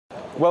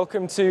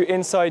Welcome to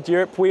Inside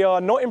Europe. We are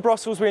not in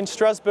Brussels, we're in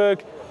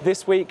Strasbourg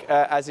this week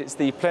as it's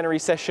the plenary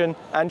session.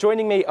 And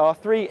joining me are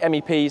three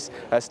MEPs,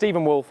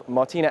 Steven Woolfe,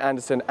 Martina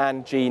Anderson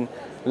and Jean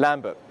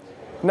Lambert.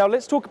 Now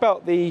let's talk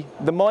about the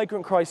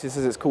migrant crisis,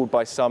 as it's called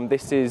by some.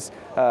 This is,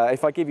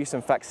 if I give you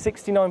some facts,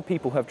 69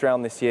 people have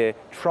drowned this year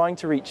trying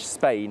to reach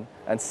Spain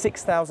and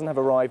 6,000 have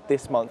arrived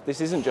this month. This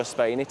isn't just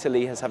Spain.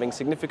 Italy is having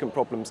significant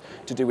problems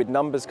to do with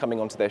numbers coming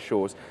onto their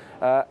shores.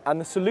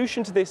 And the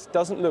solution to this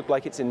doesn't look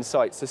like it's in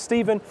sight. So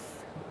Steven,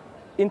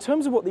 in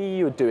terms of what the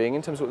EU are doing,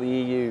 in terms of what the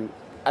EU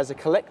as a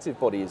collective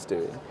body is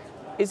doing,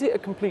 is it a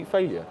complete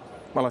failure?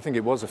 Well, I think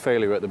it was a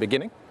failure at the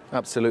beginning,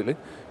 absolutely,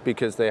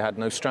 because they had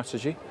no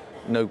strategy,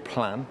 no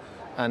plan,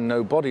 and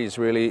no bodies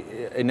really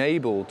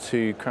enabled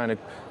to kind of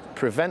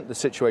prevent the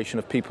situation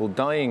of people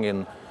dying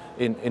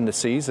in the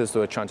seas as they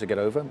were trying to get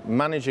over,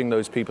 managing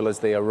those people as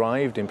they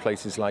arrived in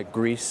places like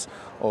Greece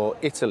or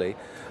Italy.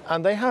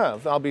 And they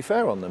have, I'll be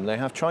fair on them, they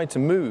have tried to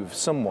move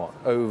somewhat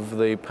over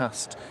the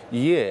past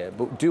year,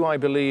 but do I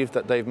believe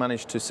that they've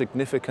managed to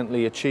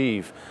significantly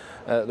achieve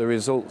the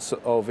results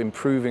of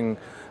improving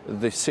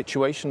the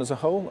situation as a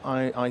whole?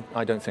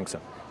 I don't think so.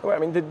 Well, I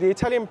mean, the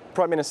Italian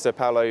Prime Minister,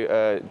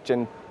 Paolo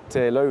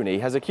Gentiloni,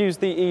 has accused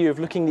the EU of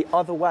looking the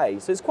other way.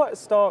 So it's quite a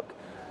stark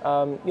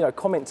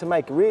comment to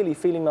make, really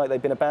feeling like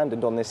they've been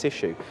abandoned on this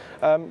issue.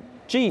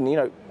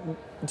 Jean,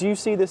 do you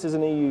see this as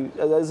an EU,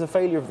 as a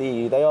failure of the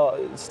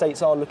EU?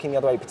 States are looking the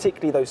other way,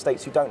 particularly those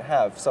states who don't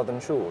have southern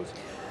shores.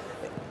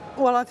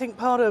 Well, I think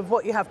part of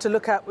what you have to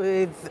look at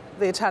with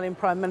the Italian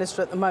Prime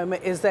Minister at the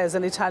moment is there's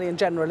an Italian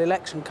general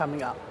election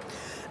coming up.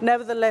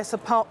 Nevertheless,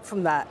 apart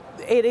from that,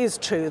 it is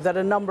true that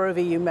a number of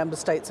EU member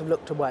states have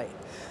looked away.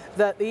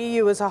 That the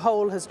EU as a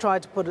whole has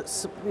tried to put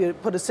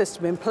a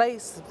system in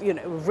place,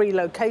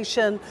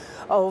 relocation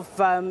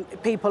of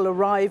people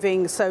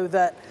arriving so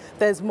that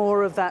there's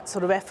more of that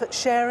sort of effort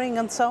sharing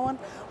and so on,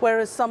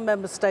 whereas some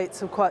member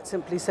states have quite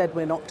simply said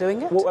we're not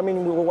doing it. Well, I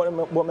mean,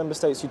 what member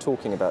states are you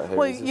talking about here?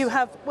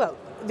 Well,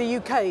 the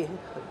UK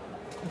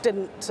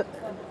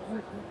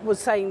was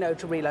saying no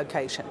to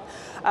relocation.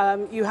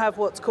 You have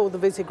what's called the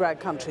Visegrad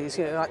countries,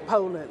 like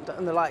Poland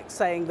and the like,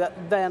 saying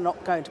that they're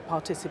not going to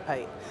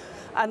participate.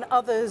 And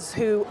others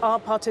who are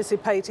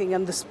participating,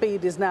 and the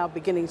speed is now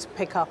beginning to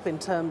pick up in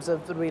terms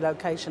of the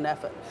relocation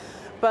effort.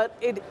 But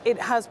it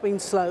has been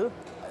slow.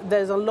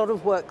 There's a lot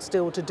of work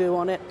still to do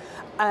on it.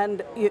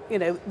 And,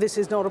 this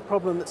is not a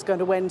problem that's going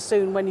to end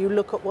soon when you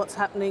look at what's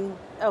happening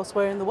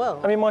elsewhere in the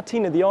world. I mean,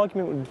 Martina, the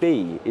argument would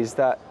be is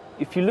that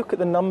if you look at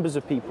the numbers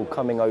of people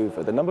coming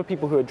over, the number of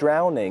people who are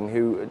drowning,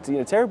 who,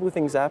 terrible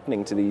things are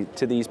happening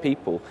to these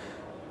people,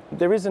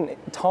 there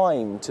isn't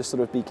time to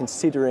sort of be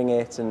considering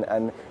it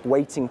and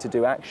waiting to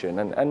do action.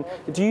 And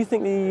do you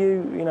think the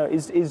EU,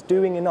 is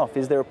doing enough?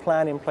 Is there a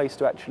plan in place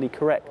to actually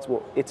correct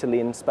what Italy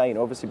and Spain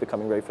are obviously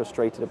becoming very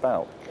frustrated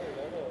about?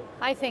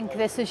 I think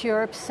this is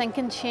Europe's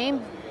sinking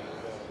shame.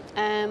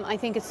 I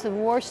think it's the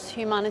worst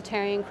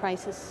humanitarian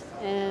crisis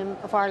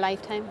of our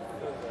lifetime.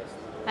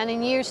 And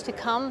in years to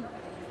come,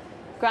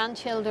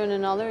 grandchildren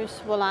and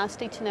others will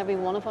ask each and every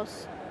one of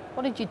us,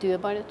 what did you do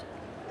about it?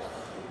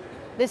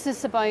 This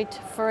is about,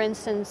 for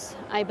instance,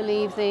 I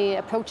believe the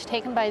approach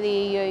taken by the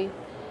EU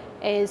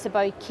is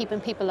about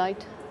keeping people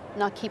out,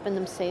 not keeping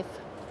them safe.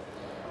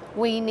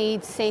 We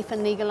need safe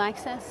and legal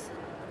access.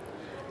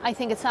 I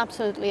think it's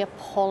absolutely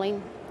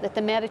appalling that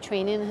the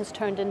Mediterranean has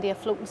turned into a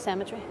floating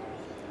cemetery.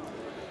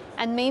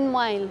 And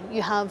meanwhile,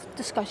 you have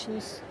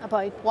discussions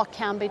about what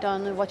can be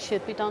done and what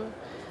should be done.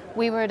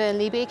 We were at a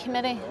Libe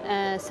committee,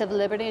 Civil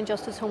Liberty and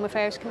Justice Home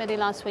Affairs Committee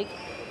last week,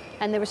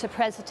 and there was a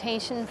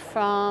presentation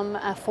from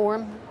a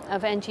forum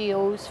of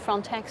NGOs,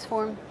 Frontex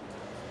Forum,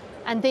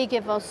 and they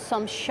give us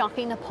some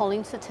shocking,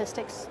 appalling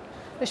statistics.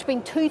 There's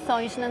been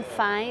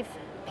 2,005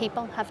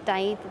 people have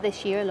died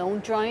this year alone,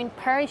 drowned,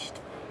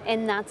 perished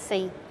in that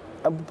sea.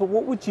 But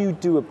what would you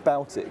do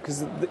about it? Because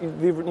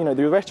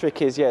the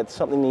rhetoric is,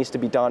 something needs to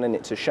be done, and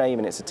it's a shame,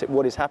 and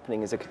what is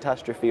happening is a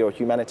catastrophe or a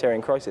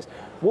humanitarian crisis.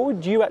 What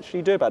would you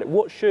actually do about it?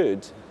 What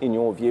should, in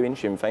your view, in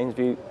Sinn Féin's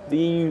view, the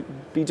EU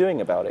be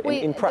doing about it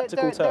in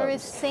practical terms? There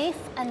is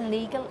safe and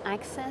legal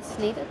access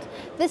needed.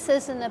 This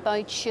isn't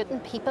about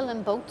shooting people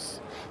in boats.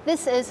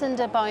 This isn't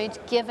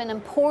about giving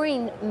and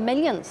pouring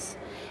millions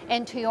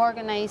into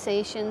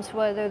organisations,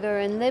 whether they're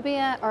in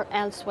Libya or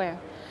elsewhere,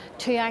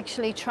 to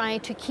actually try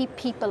to keep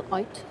people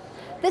out.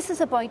 This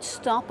is about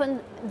stopping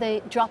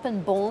the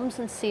dropping bombs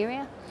in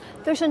Syria.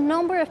 There's a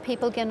number of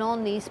people getting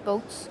on these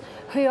boats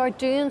who are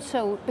doing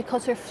so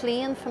because they're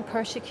fleeing from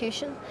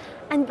persecution.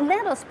 And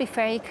let us be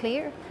very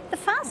clear, the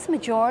vast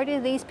majority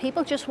of these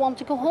people just want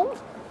to go home.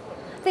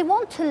 They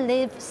want to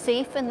live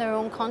safe in their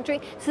own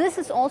country. So this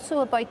is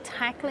also about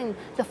tackling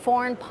the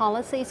foreign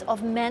policies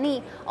of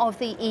many of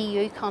the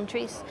EU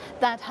countries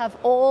that have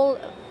all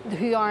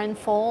who are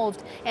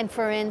involved in,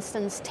 for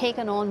instance,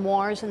 taking on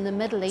wars in the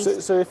Middle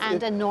East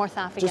and in North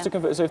Africa. Just to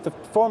confirm, so if the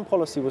foreign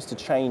policy was to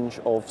change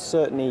of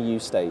certain EU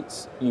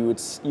states, you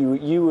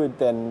would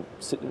then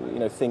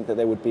think that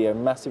there would be a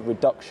massive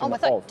reduction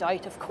without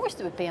doubt, of course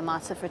there would be a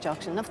massive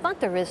reduction. Of that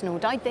there is no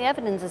doubt. The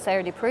evidence is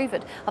there to prove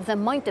it, of the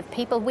amount of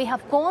people. We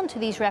have gone to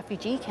these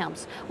refugee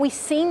camps. We've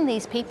seen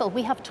these people.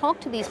 We have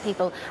talked to these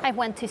people. I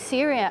went to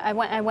Syria.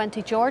 I went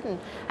to Jordan.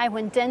 I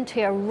went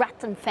into a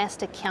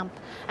rat-infested camp,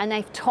 and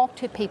I've talked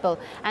to people,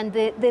 and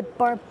the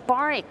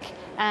barbaric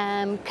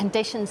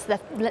conditions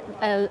that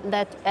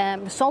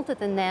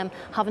resulted in them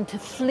having to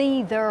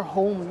flee their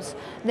homes.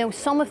 Now,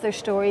 some of their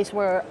stories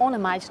were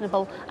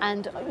unimaginable,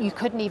 and you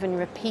couldn't even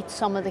repeat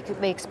some of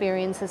the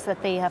experiences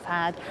that they have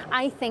had.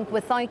 I think,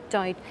 without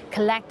doubt,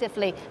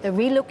 collectively, the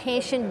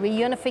relocation,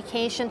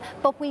 reunification,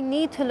 but we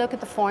need to look at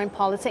the foreign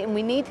policy, and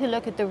we need to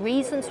look at the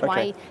reasons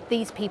why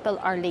these people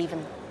are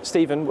leaving.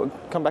 Stephen, we'll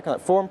come back on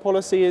that. Foreign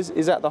policy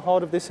is at the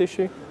heart of this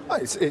issue?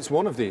 It's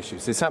one of the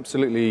issues. It's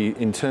absolutely,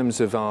 in terms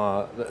of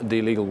the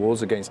illegal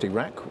wars against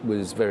Iraq,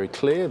 was very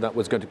clear that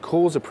was going to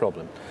cause a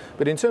problem.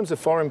 But in terms of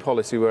foreign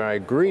policy, where I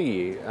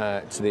agree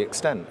to the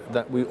extent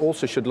that we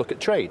also should look at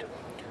trade.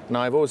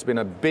 Now, I've always been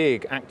a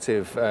big,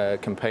 active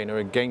campaigner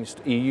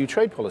against EU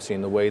trade policy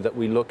in the way that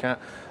we look at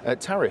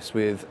tariffs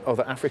with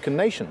other African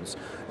nations.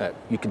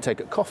 You can take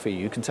at coffee,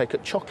 you can take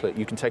at chocolate,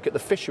 you can take at the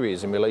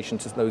fisheries in relation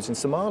to those in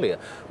Somalia,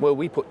 where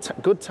we put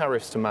good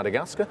tariffs to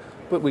Madagascar,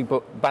 but we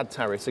put bad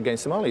tariffs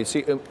against Somalia. You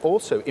see,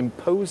 also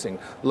imposing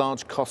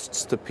large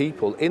costs to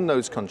people in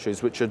those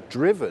countries, which are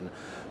driven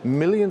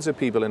millions of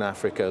people in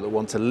Africa that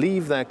want to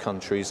leave their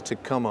countries to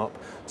come up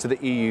to the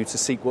EU to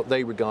seek what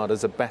they regard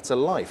as a better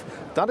life.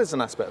 That is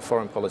an aspect of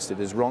foreign policy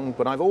that is wrong,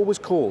 but I've always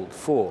called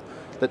for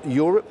that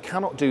Europe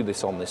cannot do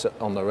this on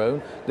their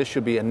own. This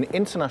should be an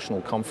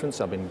international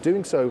conference. I've been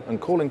doing so and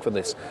calling for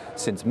this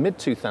since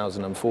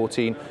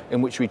mid-2014,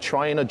 in which we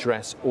try and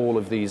address all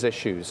of these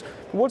issues.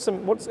 What's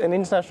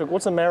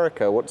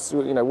America? What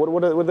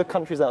are the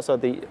countries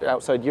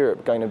outside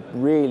Europe going to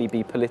really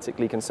be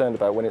politically concerned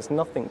about when it's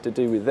nothing to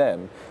do with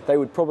them? They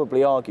would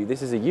probably argue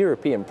this is a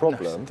European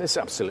problem. No, it's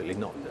absolutely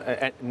not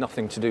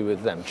nothing to do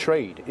with them.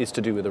 Trade is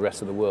to do with the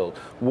rest of the world.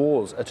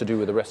 Wars are to do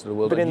with the rest of the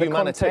world. But and in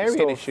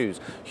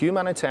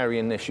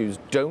humanitarian issues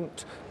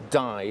don't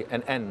die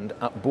and end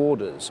at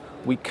borders.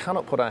 We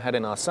cannot put our head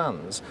in our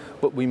sands,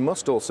 but we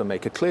must also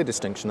make a clear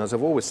distinction, as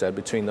I've always said,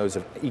 between those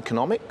of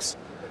economics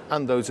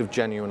and those of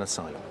genuine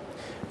asylum.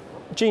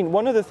 Jean,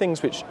 one of the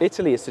things which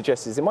Italy has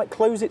suggested is it might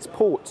close its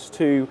ports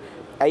to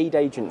aid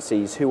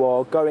agencies who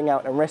are going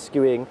out and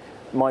rescuing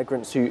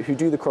migrants who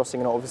do the crossing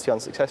and are obviously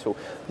unsuccessful.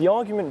 The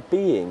argument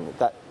being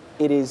that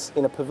it is,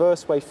 in a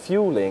perverse way,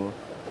 fueling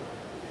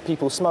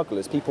people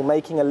smugglers, people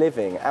making a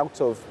living out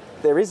of,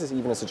 there is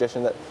even a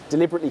suggestion that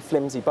deliberately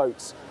flimsy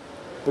boats,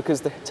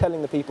 because they're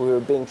telling the people who are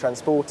being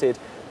transported,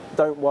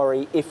 don't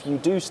worry, if you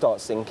do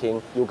start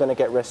sinking, you're going to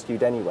get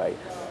rescued anyway.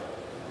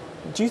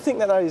 Do you think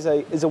that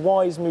is a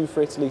wise move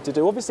for Italy to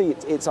do? Obviously,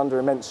 it's under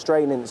immense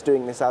strain, and it's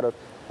doing this out of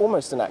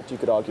almost an act, you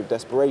could argue, of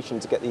desperation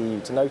to get the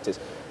EU to notice.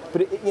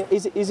 But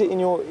is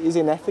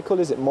it ethical?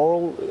 Is it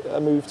moral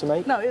a move to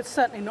make? No, it's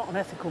certainly not an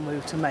ethical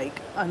move to make.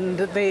 And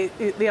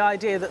the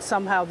idea that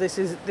somehow this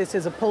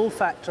is a pull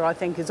factor, I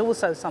think, is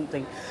also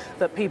something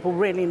that people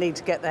really need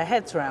to get their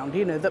heads around.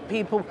 You know, that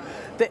people,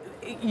 that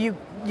you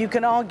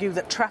can argue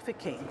that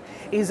trafficking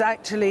is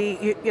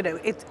actually,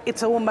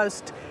 it's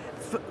almost,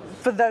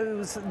 for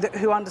those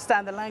who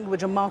understand the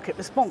language and market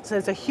response,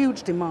 there's a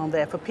huge demand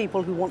there for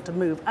people who want to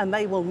move, and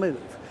they will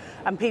move.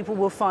 And people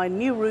will find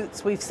new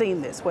routes. We've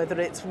seen this, whether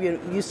it's, it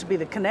used to be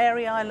the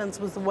Canary Islands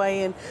was the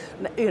way in,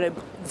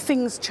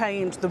 things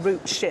change, the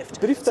routes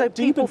shift. But if so,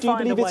 do you believe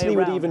Italy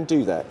would even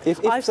do that?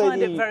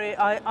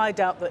 I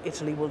doubt that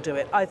Italy will do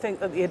it. I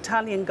think that the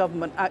Italian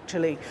government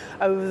actually,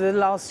 over the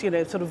last,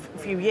 sort of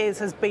few years,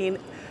 has been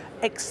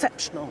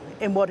exceptional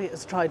in what it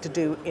has tried to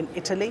do in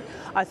Italy.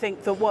 I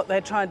think that what they're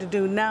trying to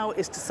do now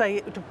is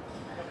to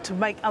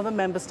make other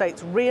member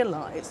states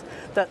realise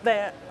that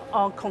there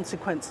are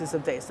consequences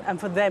of this, and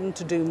for them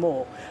to do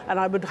more. And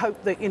I would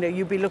hope that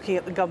you'd be looking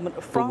at the government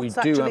of France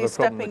actually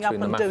stepping up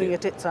and doing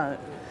it its own.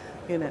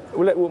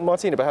 Well,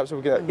 Martina, perhaps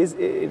we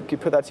could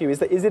put that to you.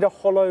 Is it a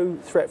hollow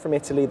threat from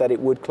Italy that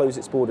it would close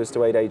its borders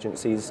to aid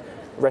agencies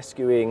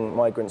rescuing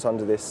migrants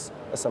under this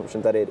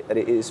assumption that it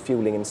is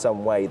fueling in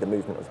some way the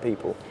movement of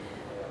people?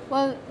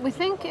 Well, we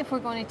think if we're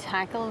going to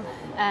tackle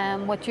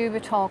what you were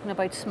talking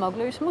about,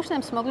 smugglers, most of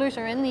them smugglers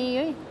are in the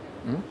EU.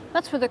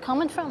 That's where they're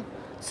coming from.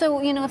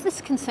 So, if this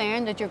is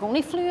concerned that you're going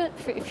to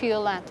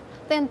fuel that,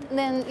 then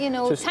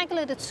tackle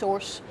it at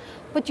source.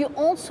 But you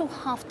also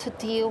have to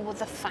deal with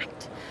the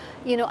fact.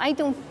 I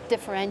don't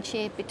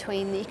differentiate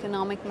between the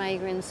economic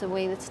migrants the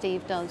way that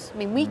Steve does. I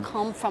mean, we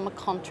come from a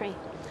country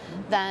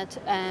that,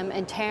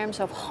 in terms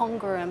of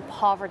hunger and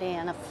poverty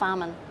and a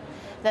famine,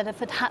 that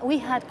if we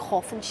had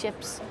coffin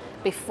ships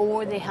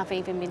before they have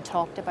even been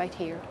talked about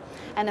here.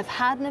 And if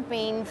hadn't it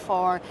been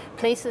for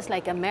places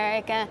like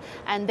America,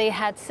 and they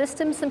had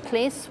systems in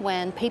place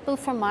when people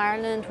from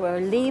Ireland were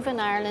leaving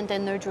Ireland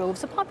in their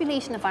droves, the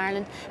population of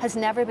Ireland has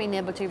never been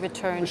able to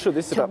return. Sure,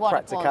 this is about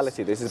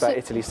practicality. This is about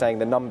Italy saying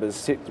the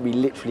numbers, we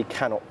literally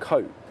cannot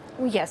cope.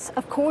 Yes,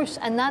 of course,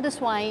 and that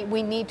is why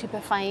we need to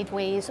provide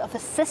ways of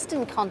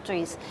assisting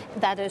countries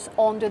that is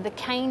under the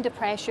kind of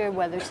pressure,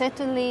 whether it's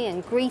Italy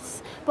and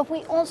Greece, but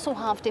we also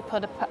have to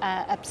put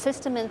a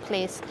system in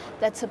place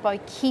that's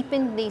about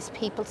keeping these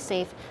people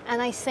safe.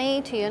 And I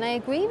say to you, and I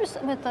agree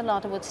with a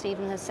lot of what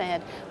Stephen has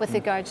said with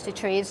regards to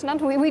trades.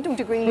 Not we don't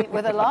agree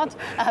with a lot,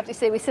 I have to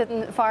say, we sit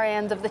in the far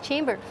end of the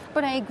chamber,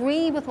 but I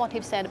agree with what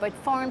he's said about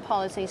foreign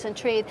policies and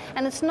trade,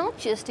 and it's not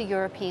just a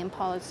European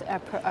policy,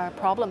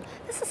 problem,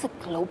 this is a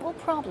global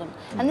problem,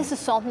 and this is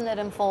something that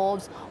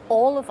involves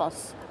all of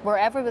us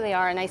wherever they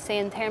are. And I say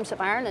in terms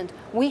of Ireland,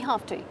 we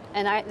have to,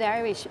 and the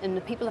Irish and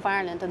the people of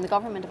Ireland and the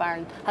government of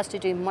Ireland has to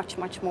do much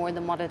more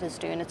than what it is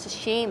doing. It's a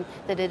shame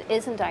that it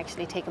isn't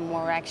actually taking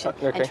more action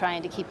and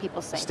trying to keep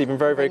people safe. Stephen,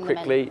 very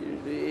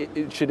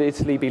quickly, should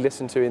Italy be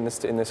listened to in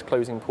this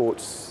closing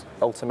ports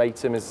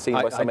ultimatum as seen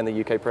by some in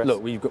the UK press?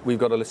 Look, we've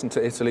got to listen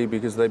to Italy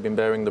because they've been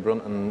bearing the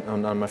brunt,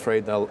 and I'm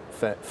afraid they'll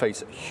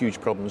face huge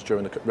problems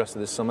during the rest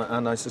of this summer,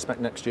 and I suspect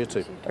next year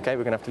too. Okay,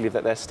 we're going to have to leave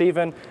that there.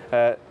 Stephen,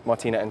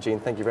 Martina and Jean,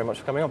 thank you very much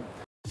for coming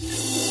on.